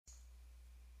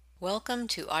Welcome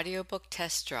to Audiobook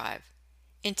Test Drive.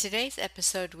 In today's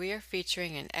episode, we are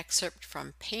featuring an excerpt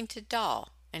from Painted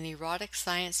Doll, an erotic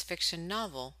science fiction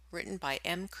novel written by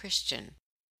M. Christian.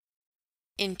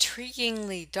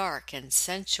 Intriguingly dark and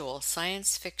sensual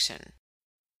science fiction.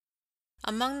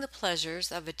 Among the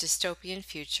pleasures of a dystopian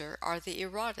future are the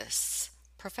erotists,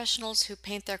 professionals who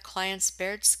paint their clients'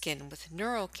 bared skin with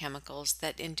neurochemicals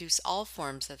that induce all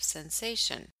forms of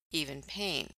sensation, even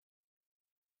pain.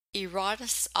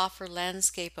 Erotists offer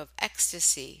landscape of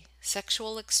ecstasy,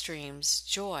 sexual extremes,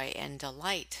 joy, and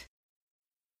delight.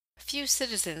 Few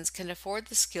citizens can afford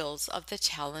the skills of the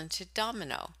talented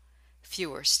Domino.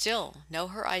 Fewer still know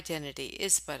her identity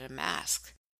is but a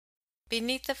mask.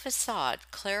 Beneath the facade,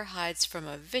 Claire hides from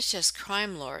a vicious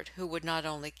crime lord who would not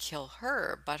only kill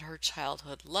her, but her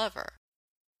childhood lover.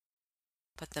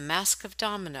 But the mask of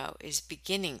Domino is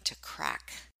beginning to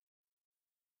crack.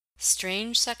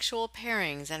 Strange sexual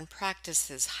pairings and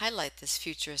practices highlight this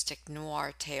futuristic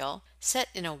noir tale set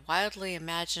in a wildly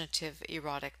imaginative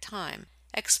erotic time,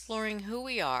 exploring who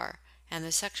we are and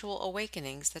the sexual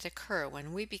awakenings that occur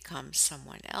when we become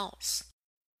someone else.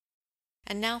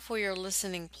 And now for your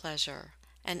listening pleasure,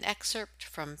 an excerpt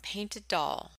from Painted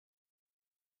Doll.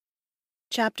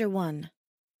 Chapter 1.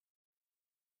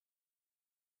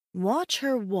 Watch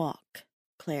her walk,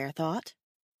 Claire thought.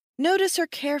 Notice her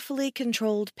carefully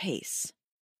controlled pace.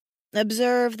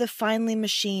 Observe the finely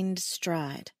machined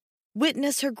stride.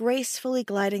 Witness her gracefully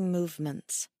gliding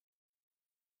movements.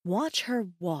 Watch her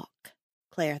walk,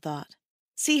 Claire thought.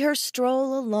 See her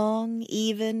stroll along,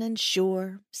 even and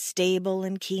sure, stable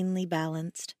and keenly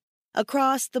balanced,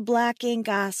 across the black ink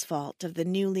asphalt of the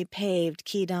newly paved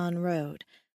Quidon Road,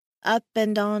 up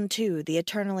and on to the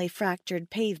eternally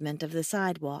fractured pavement of the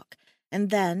sidewalk,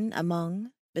 and then among,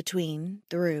 between,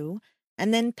 through,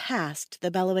 and then past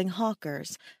the bellowing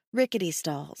hawkers, rickety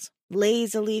stalls,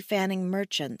 lazily fanning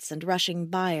merchants and rushing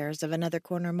buyers of another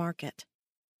corner market.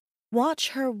 Watch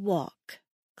her walk,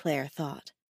 Claire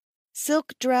thought.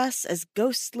 Silk dress as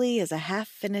ghostly as a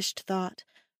half-finished thought,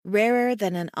 rarer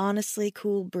than an honestly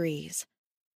cool breeze.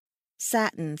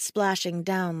 Satin splashing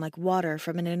down like water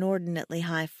from an inordinately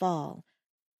high fall.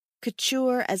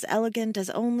 Couture as elegant as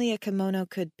only a kimono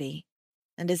could be,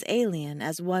 and as alien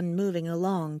as one moving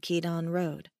along Quidon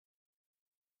Road.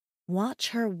 Watch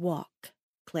her walk,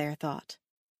 Claire thought.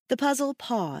 The puzzle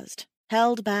paused,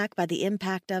 held back by the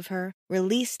impact of her,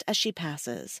 released as she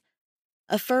passes.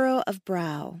 A furrow of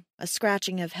brow, a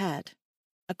scratching of head,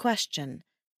 a question.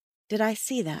 Did I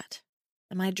see that?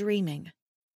 Am I dreaming?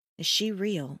 Is she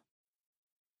real?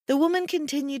 The woman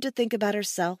continued to think about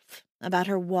herself, about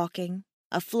her walking,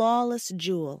 a flawless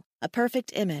jewel, a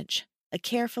perfect image, a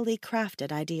carefully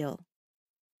crafted ideal.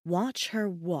 Watch her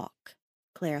walk,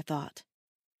 Claire thought.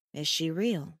 Is she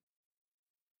real?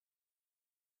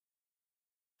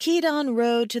 Quidon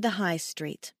rode to the high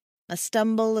street, a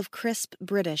stumble of crisp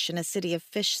British in a city of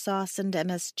fish sauce and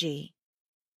MSG.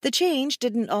 The change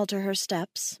didn't alter her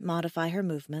steps, modify her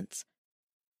movements.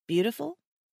 Beautiful?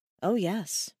 Oh,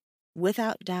 yes.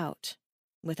 Without doubt.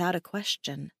 Without a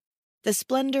question. The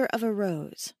splendor of a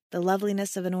rose, the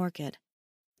loveliness of an orchid.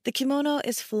 The kimono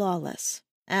is flawless,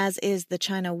 as is the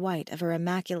china white of her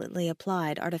immaculately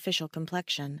applied artificial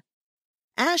complexion.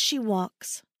 As she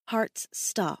walks, hearts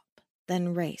stop,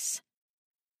 then race.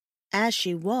 As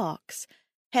she walks,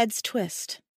 heads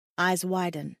twist, eyes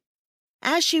widen.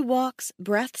 As she walks,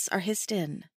 breaths are hissed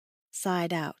in,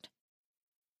 sighed out.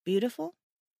 Beautiful?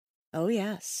 Oh,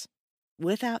 yes.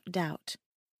 Without doubt.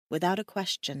 Without a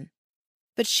question.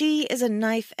 But she is a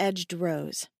knife-edged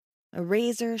rose, a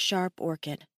razor-sharp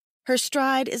orchid. Her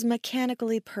stride is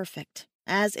mechanically perfect,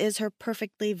 as is her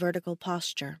perfectly vertical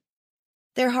posture.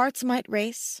 Their hearts might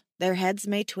race, their heads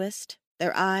may twist,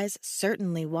 their eyes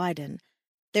certainly widen,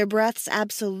 their breaths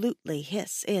absolutely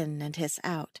hiss in and hiss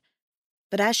out.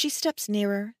 But as she steps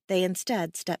nearer, they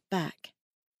instead step back.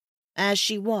 As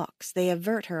she walks, they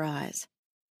avert her eyes.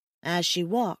 As she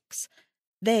walks,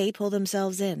 they pull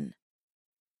themselves in.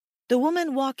 The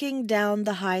woman walking down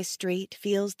the high street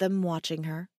feels them watching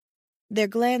her. Their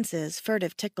glances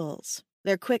furtive tickles,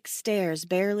 their quick stares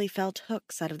barely felt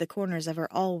hooks out of the corners of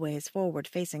her always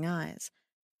forward-facing eyes.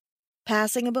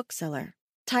 Passing a bookseller,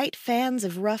 tight fans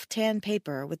of rough tan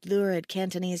paper with lurid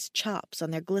Cantonese chops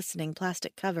on their glistening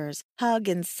plastic covers hug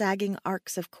in sagging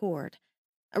arcs of cord.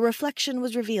 A reflection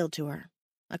was revealed to her,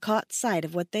 a caught sight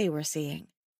of what they were seeing.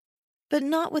 But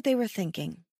not what they were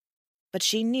thinking. But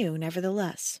she knew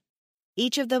nevertheless.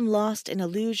 Each of them lost in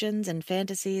illusions and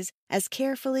fantasies as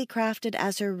carefully crafted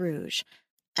as her rouge,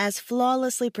 as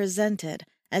flawlessly presented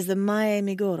as the Mae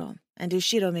Migoro and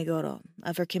Ushiro Migoro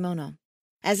of her kimono.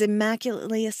 as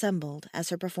immaculately assembled as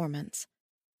her performance.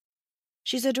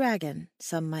 She's a dragon,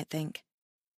 some might think.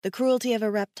 The cruelty of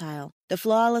a reptile, the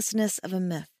flawlessness of a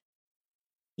myth.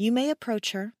 You may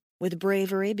approach her, with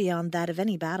bravery beyond that of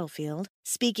any battlefield,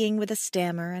 speaking with a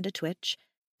stammer and a twitch,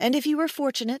 and if you were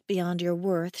fortunate beyond your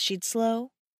worth, she'd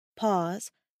slow, pause,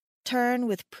 turn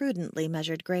with prudently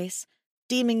measured grace,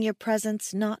 deeming your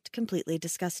presence not completely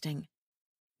disgusting.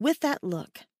 With that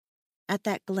look, at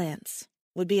that glance,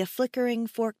 would be a flickering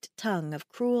forked tongue of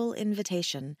cruel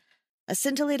invitation, a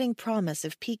scintillating promise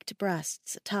of peaked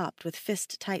breasts topped with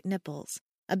fist-tight nipples,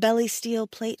 a belly steel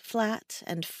plate flat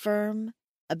and firm,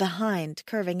 a behind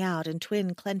curving out in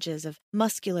twin clenches of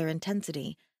muscular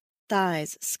intensity,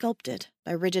 thighs sculpted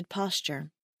by rigid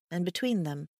posture, and between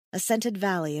them a scented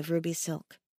valley of ruby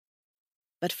silk.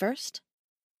 But first,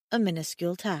 a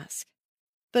minuscule task.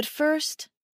 But first,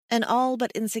 an all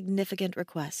but insignificant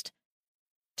request.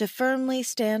 To firmly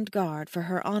stand guard for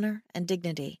her honor and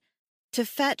dignity, to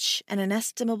fetch an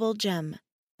inestimable gem,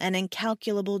 an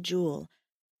incalculable jewel,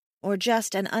 or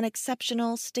just an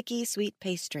unexceptional sticky sweet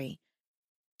pastry,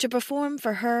 to perform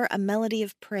for her a melody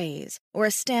of praise, or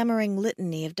a stammering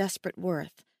litany of desperate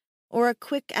worth, or a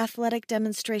quick athletic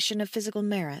demonstration of physical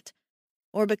merit,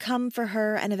 or become for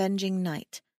her an avenging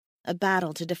knight, a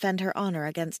battle to defend her honor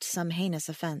against some heinous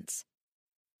offense.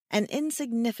 An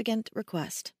insignificant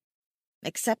request,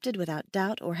 accepted without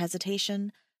doubt or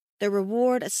hesitation, the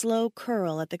reward a slow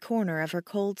curl at the corner of her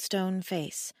cold stone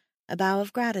face, a bow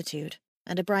of gratitude,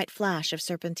 and a bright flash of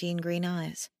serpentine green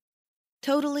eyes.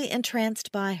 Totally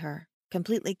entranced by her,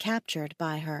 completely captured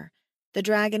by her, the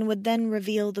dragon would then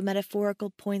reveal the metaphorical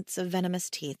points of venomous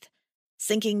teeth,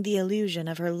 sinking the illusion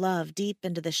of her love deep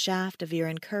into the shaft of your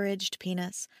encouraged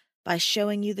penis by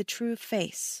showing you the true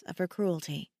face of her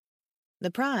cruelty.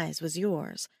 The prize was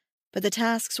yours, but the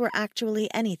tasks were actually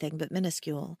anything but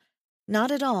minuscule,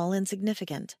 not at all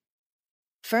insignificant.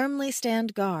 Firmly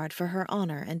stand guard for her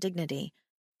honor and dignity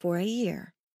for a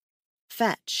year.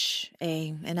 Fetch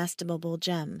a inestimable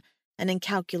gem, an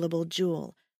incalculable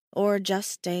jewel, or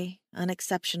just a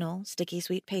unexceptional sticky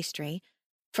sweet pastry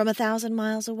from 1,000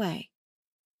 miles away.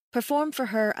 Perform for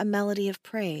her a melody of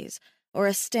praise or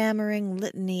a stammering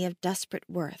litany of desperate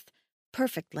worth,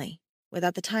 perfectly,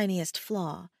 without the tiniest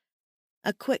flaw.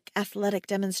 A quick athletic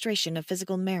demonstration of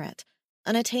physical merit,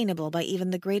 unattainable by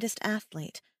even the greatest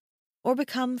athlete, or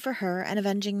become for her an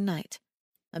avenging knight,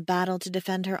 a battle to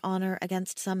defend her honor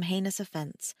against some heinous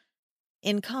offense,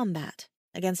 in combat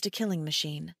against a killing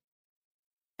machine.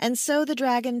 And so the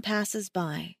dragon passes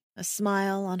by, a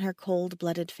smile on her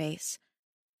cold-blooded face.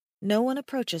 No one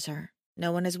approaches her,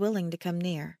 no one is willing to come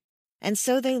near, and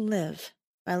so they live,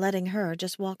 by letting her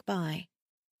just walk by.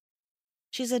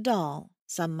 She's a doll,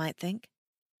 some might think,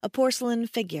 a porcelain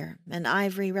figure, an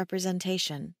ivory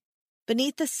representation.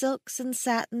 Beneath the silks and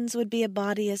satins would be a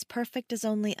body as perfect as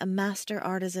only a master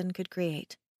artisan could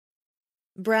create.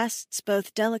 Breasts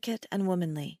both delicate and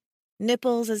womanly,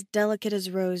 nipples as delicate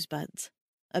as rosebuds,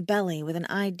 a belly with an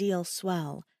ideal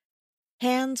swell,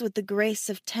 hands with the grace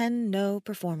of 10 no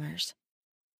performers,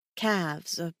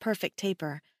 calves of perfect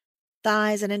taper,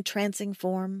 thighs an entrancing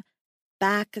form,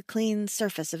 back a clean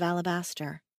surface of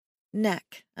alabaster,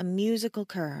 neck a musical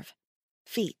curve,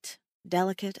 feet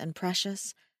delicate and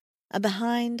precious, a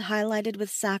behind highlighted with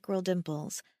sacral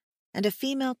dimples, and a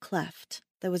female cleft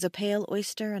that was a pale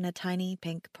oyster and a tiny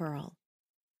pink pearl.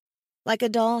 Like a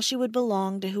doll, she would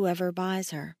belong to whoever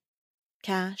buys her.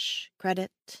 Cash,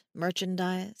 credit,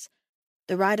 merchandise,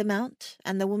 the right amount,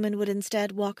 and the woman would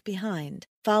instead walk behind,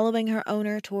 following her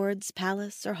owner towards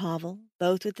palace or hovel,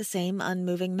 both with the same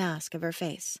unmoving mask of her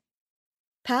face.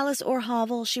 Palace or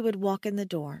hovel, she would walk in the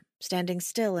door, standing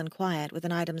still and quiet with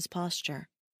an item's posture.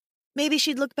 Maybe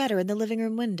she'd look better in the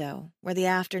living-room window, where the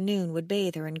afternoon would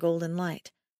bathe her in golden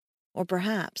light. Or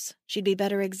perhaps she'd be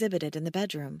better exhibited in the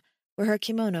bedroom, where her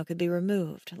kimono could be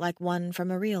removed, like one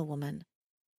from a real woman.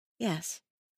 Yes,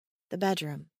 the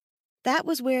bedroom. That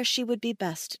was where she would be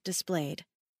best displayed.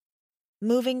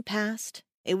 Moving past,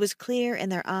 it was clear in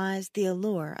their eyes the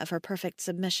allure of her perfect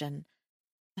submission.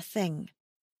 A thing,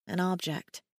 an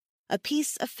object, a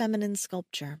piece of feminine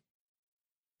sculpture.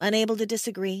 Unable to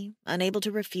disagree, unable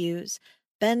to refuse,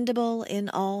 bendable in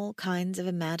all kinds of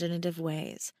imaginative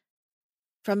ways.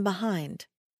 From behind,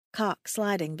 cock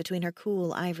sliding between her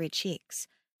cool ivory cheeks.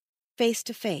 Face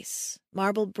to face,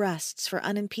 marble breasts for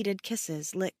unimpeded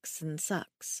kisses, licks, and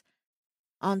sucks.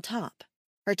 On top,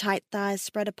 her tight thighs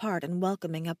spread apart in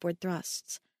welcoming upward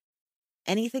thrusts.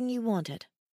 Anything you wanted,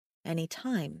 any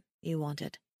time you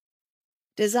wanted.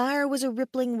 Desire was a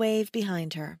rippling wave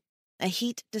behind her, a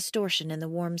heat distortion in the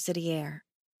warm city air.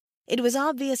 It was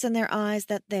obvious in their eyes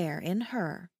that there, in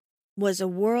her, was a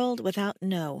world without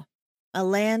no, a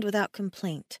land without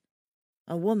complaint,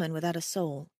 a woman without a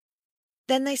soul.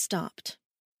 Then they stopped.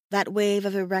 That wave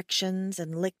of erections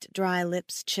and licked dry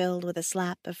lips chilled with a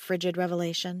slap of frigid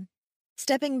revelation.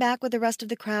 Stepping back with the rest of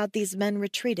the crowd, these men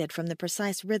retreated from the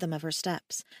precise rhythm of her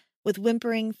steps, with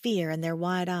whimpering fear in their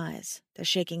wide eyes, their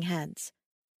shaking heads.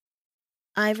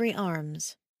 Ivory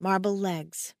arms, marble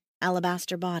legs,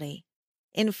 alabaster body,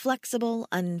 inflexible,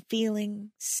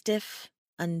 unfeeling, stiff,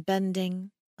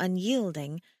 unbending,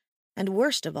 unyielding, and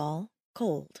worst of all,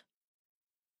 cold.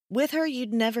 With her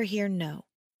you'd never hear no,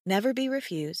 never be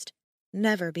refused,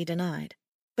 never be denied.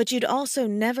 But you'd also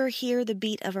never hear the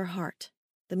beat of her heart,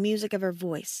 the music of her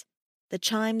voice, the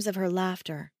chimes of her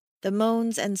laughter, the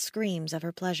moans and screams of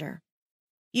her pleasure.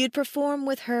 You'd perform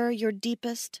with her your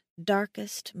deepest,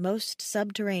 darkest, most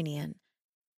subterranean,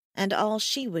 and all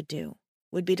she would do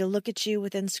would be to look at you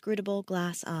with inscrutable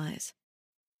glass eyes.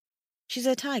 She's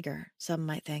a tiger, some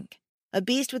might think, a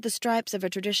beast with the stripes of a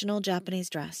traditional Japanese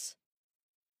dress.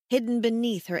 Hidden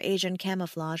beneath her Asian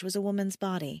camouflage was a woman's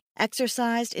body,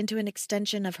 exercised into an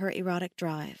extension of her erotic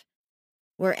drive.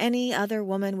 Where any other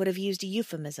woman would have used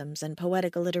euphemisms and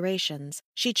poetic alliterations,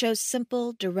 she chose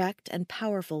simple, direct, and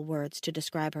powerful words to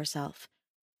describe herself.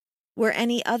 Where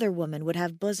any other woman would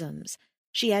have bosoms,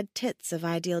 she had tits of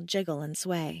ideal jiggle and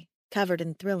sway, covered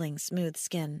in thrilling, smooth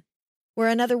skin. Where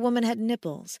another woman had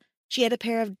nipples, she had a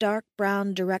pair of dark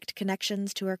brown direct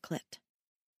connections to her clit.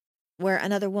 Where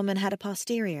another woman had a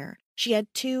posterior, she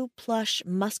had two plush,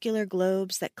 muscular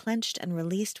globes that clenched and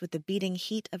released with the beating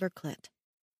heat of her clit.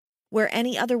 Where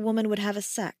any other woman would have a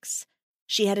sex,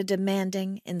 she had a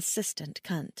demanding, insistent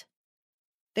cunt.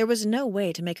 There was no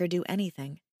way to make her do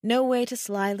anything, no way to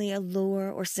slyly allure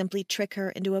or simply trick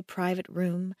her into a private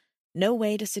room, no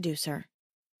way to seduce her.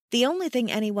 The only thing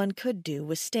anyone could do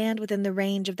was stand within the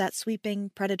range of that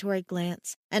sweeping, predatory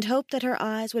glance and hope that her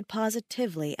eyes would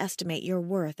positively estimate your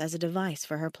worth as a device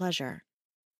for her pleasure.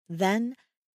 Then,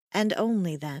 and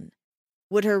only then,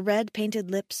 would her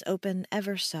red-painted lips open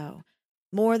ever so,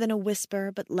 more than a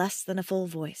whisper but less than a full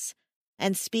voice,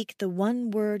 and speak the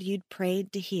one word you'd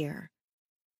prayed to hear.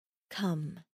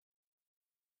 Come.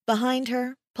 Behind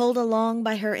her, pulled along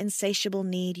by her insatiable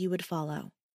need, you would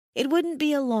follow. It wouldn't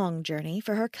be a long journey,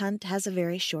 for her cunt has a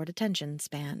very short attention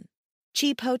span.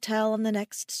 Cheap hotel on the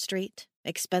next street,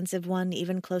 expensive one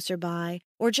even closer by,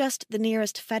 or just the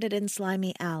nearest fetid and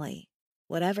slimy alley,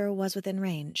 whatever was within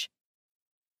range.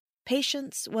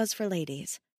 Patience was for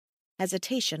ladies.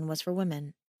 Hesitation was for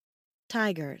women.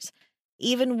 Tigers,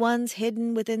 even ones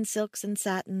hidden within silks and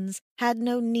satins, had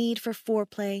no need for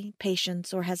foreplay,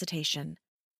 patience, or hesitation.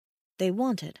 They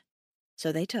wanted,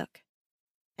 so they took.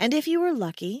 And if you were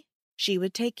lucky, she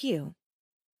would take you.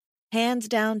 Hands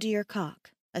down to your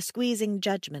cock, a squeezing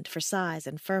judgment for size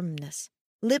and firmness,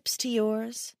 lips to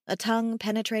yours, a tongue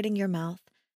penetrating your mouth,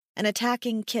 an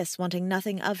attacking kiss wanting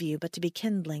nothing of you but to be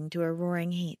kindling to a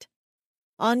roaring heat.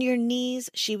 On your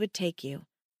knees she would take you,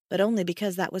 but only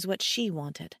because that was what she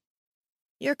wanted.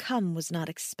 Your cum was not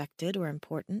expected or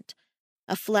important,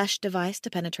 a flesh device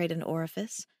to penetrate an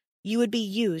orifice. You would be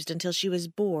used until she was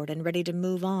bored and ready to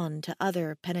move on to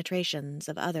other penetrations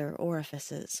of other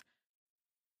orifices.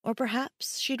 Or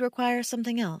perhaps she'd require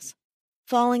something else.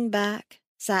 Falling back,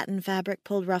 satin fabric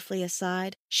pulled roughly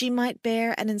aside, she might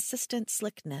bear an insistent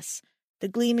slickness, the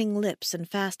gleaming lips and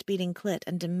fast-beating clit,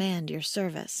 and demand your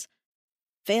service.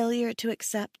 Failure to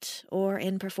accept, or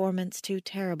in performance too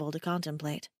terrible to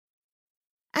contemplate.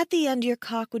 At the end your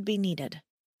cock would be needed,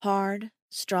 hard,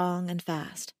 strong, and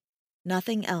fast.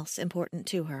 Nothing else important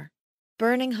to her.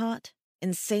 Burning hot,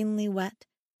 insanely wet,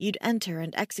 you'd enter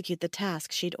and execute the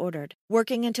task she'd ordered,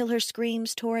 working until her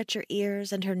screams tore at your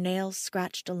ears and her nails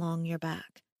scratched along your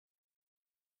back.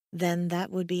 Then that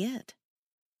would be it.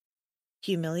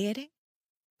 Humiliating?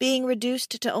 Being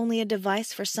reduced to only a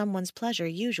device for someone's pleasure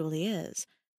usually is.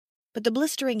 But the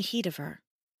blistering heat of her,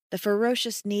 the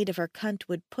ferocious need of her cunt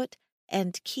would put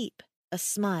and keep a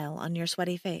smile on your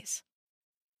sweaty face.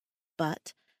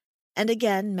 But, and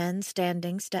again men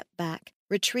standing step back,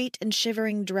 retreat in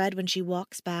shivering dread when she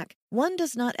walks back, one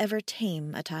does not ever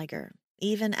tame a tiger,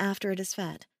 even after it is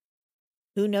fed.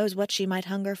 Who knows what she might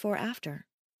hunger for after?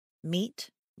 Meat,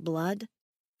 blood,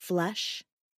 flesh,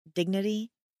 dignity,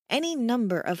 any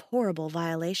number of horrible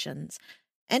violations,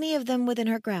 any of them within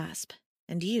her grasp,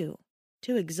 and you,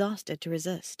 too exhausted to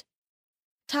resist.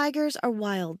 Tigers are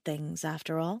wild things,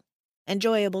 after all,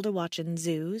 enjoyable to watch in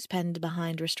zoos, penned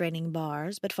behind restraining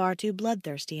bars, but far too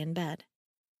bloodthirsty in bed.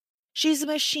 She's a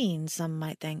machine, some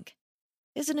might think.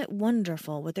 Isn't it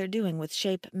wonderful what they're doing with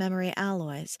shape memory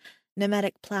alloys,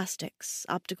 pneumatic plastics,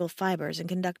 optical fibers, and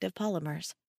conductive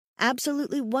polymers.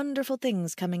 Absolutely wonderful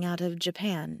things coming out of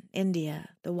Japan, India,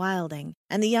 the Wilding,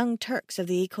 and the young Turks of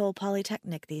the École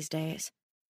Polytechnique these days.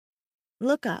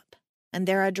 Look up, and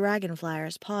there are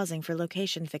dragonflyers pausing for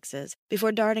location fixes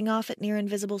before darting off at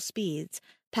near-invisible speeds,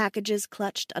 packages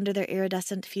clutched under their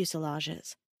iridescent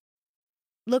fuselages.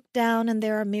 Look down, and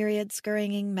there are myriad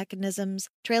scurrying mechanisms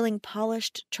trailing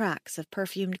polished tracks of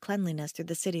perfumed cleanliness through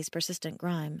the city's persistent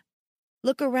grime.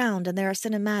 Look around, and there are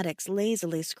cinematics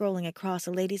lazily scrolling across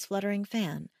a lady's fluttering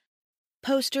fan.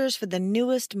 Posters for the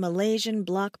newest Malaysian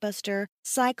blockbuster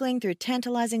cycling through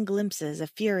tantalizing glimpses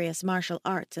of furious martial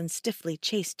arts and stiffly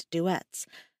chaste duets,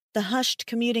 the hushed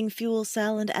commuting fuel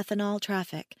cell and ethanol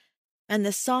traffic, and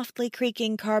the softly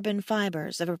creaking carbon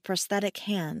fibers of a prosthetic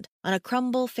hand on a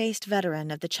crumble-faced veteran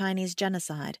of the Chinese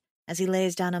genocide as he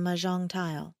lays down a mahjong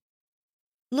tile.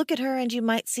 Look at her, and you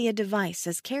might see a device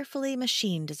as carefully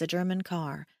machined as a German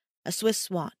car, a Swiss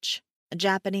watch, a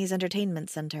Japanese entertainment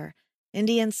center,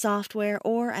 Indian software,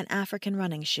 or an African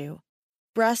running shoe.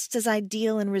 Breasts as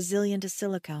ideal and resilient as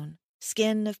silicone,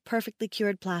 skin of perfectly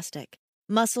cured plastic,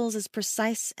 muscles as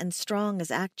precise and strong as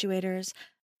actuators,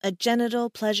 a genital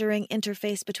pleasuring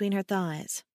interface between her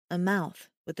thighs, a mouth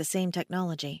with the same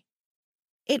technology.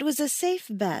 It was a safe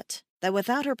bet that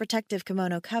without her protective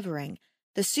kimono covering,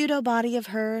 the pseudo-body of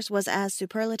hers was as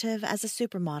superlative as a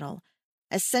supermodel,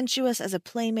 as sensuous as a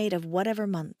playmate of whatever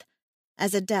month,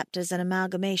 as adept as an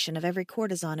amalgamation of every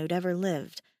courtesan who'd ever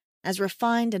lived, as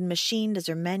refined and machined as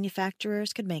her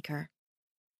manufacturers could make her.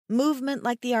 Movement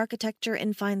like the architecture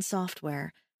in fine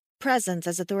software, presence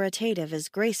as authoritative as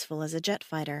graceful as a jet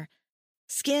fighter,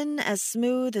 skin as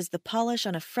smooth as the polish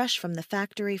on a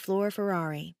fresh-from-the-factory floor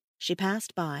Ferrari, she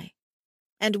passed by.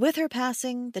 And with her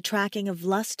passing, the tracking of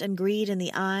lust and greed in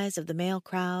the eyes of the male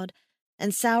crowd,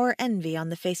 and sour envy on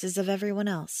the faces of everyone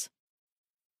else.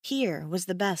 Here was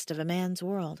the best of a man's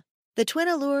world. The twin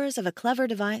allures of a clever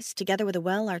device together with a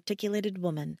well-articulated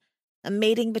woman, a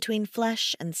mating between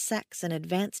flesh and sex and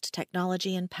advanced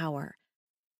technology and power.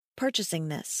 Purchasing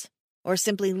this, or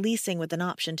simply leasing with an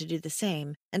option to do the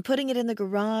same, and putting it in the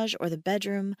garage or the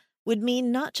bedroom, would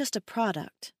mean not just a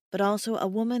product, but also a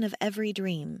woman of every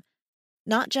dream.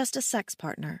 Not just a sex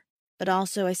partner, but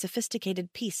also a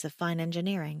sophisticated piece of fine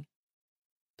engineering.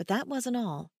 But that wasn't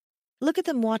all. Look at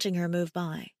them watching her move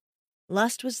by.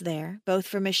 Lust was there, both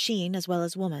for machine as well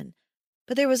as woman,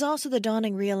 but there was also the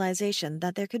dawning realization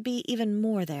that there could be even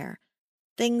more there.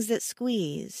 Things that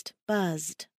squeezed,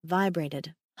 buzzed,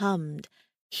 vibrated, hummed,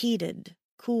 heated,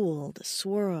 cooled,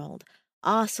 swirled,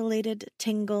 oscillated,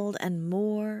 tingled, and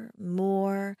more,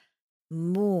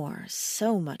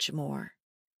 so much more.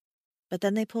 But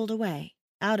then they pulled away,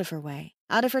 out of her way,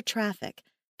 out of her traffic,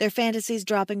 their fantasies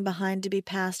dropping behind to be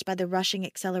passed by the rushing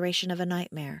acceleration of a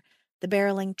nightmare, the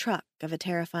barreling truck of a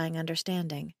terrifying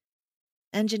understanding.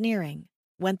 Engineering,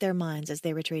 went their minds as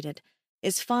they retreated,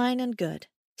 is fine and good,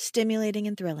 stimulating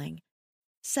and thrilling.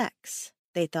 Sex,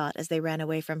 they thought as they ran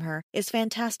away from her, is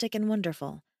fantastic and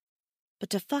wonderful. But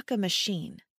to fuck a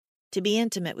machine, to be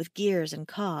intimate with gears and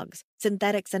cogs,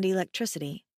 synthetics and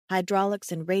electricity,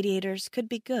 hydraulics and radiators could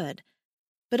be good,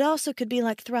 but also could be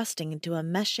like thrusting into a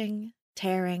meshing,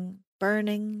 tearing,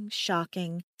 burning,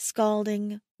 shocking,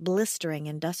 scalding, blistering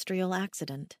industrial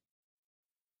accident.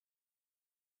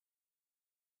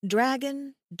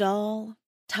 Dragon, doll,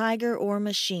 tiger, or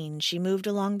machine, she moved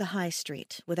along the high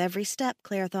street. With every step,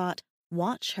 Claire thought,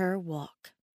 watch her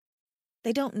walk.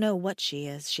 They don't know what she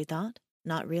is, she thought.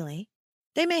 Not really.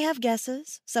 They may have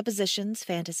guesses, suppositions,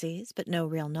 fantasies, but no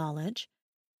real knowledge.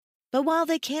 But while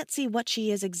they can't see what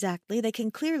she is exactly, they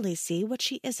can clearly see what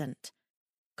she isn't.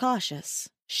 Cautious,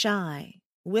 shy,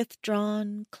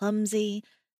 withdrawn, clumsy,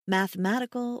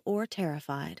 mathematical, or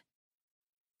terrified.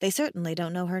 They certainly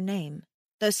don't know her name,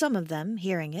 though some of them,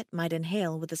 hearing it, might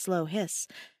inhale with a slow hiss,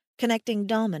 connecting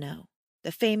Domino,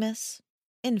 the famous,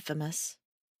 infamous,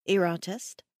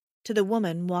 erotist, to the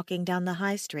woman walking down the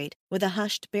high street with a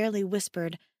hushed, barely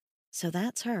whispered, "So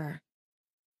that's her."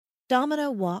 Domino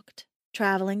walked,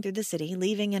 traveling through the city,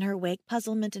 leaving in her wake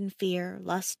puzzlement and fear,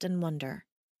 lust and wonder.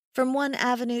 From one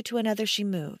avenue to another she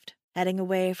moved, heading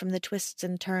away from the twists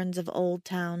and turns of Old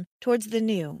Town towards the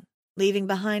new, leaving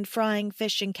behind frying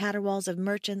fish and caterwauls of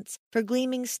merchants for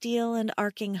gleaming steel and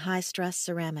arcing high-stress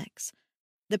ceramics.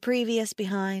 The previous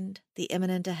behind, the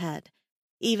imminent ahead,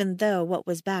 even though what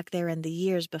was back there in the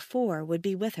years before would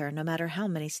be with her no matter how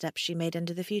many steps she made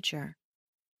into the future.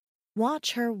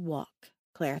 Watch her walk,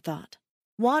 Claire thought.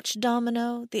 Watch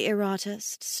Domino, the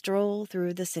erotist, stroll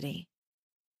through the city.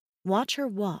 Watch her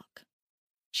walk,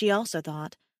 she also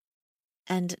thought,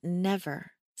 and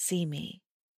never see me.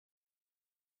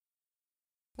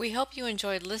 We hope you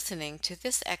enjoyed listening to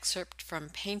this excerpt from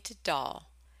Painted Doll.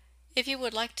 If you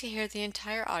would like to hear the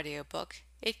entire audiobook,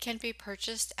 it can be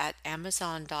purchased at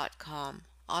Amazon.com,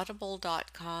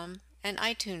 Audible.com, and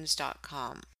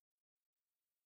iTunes.com.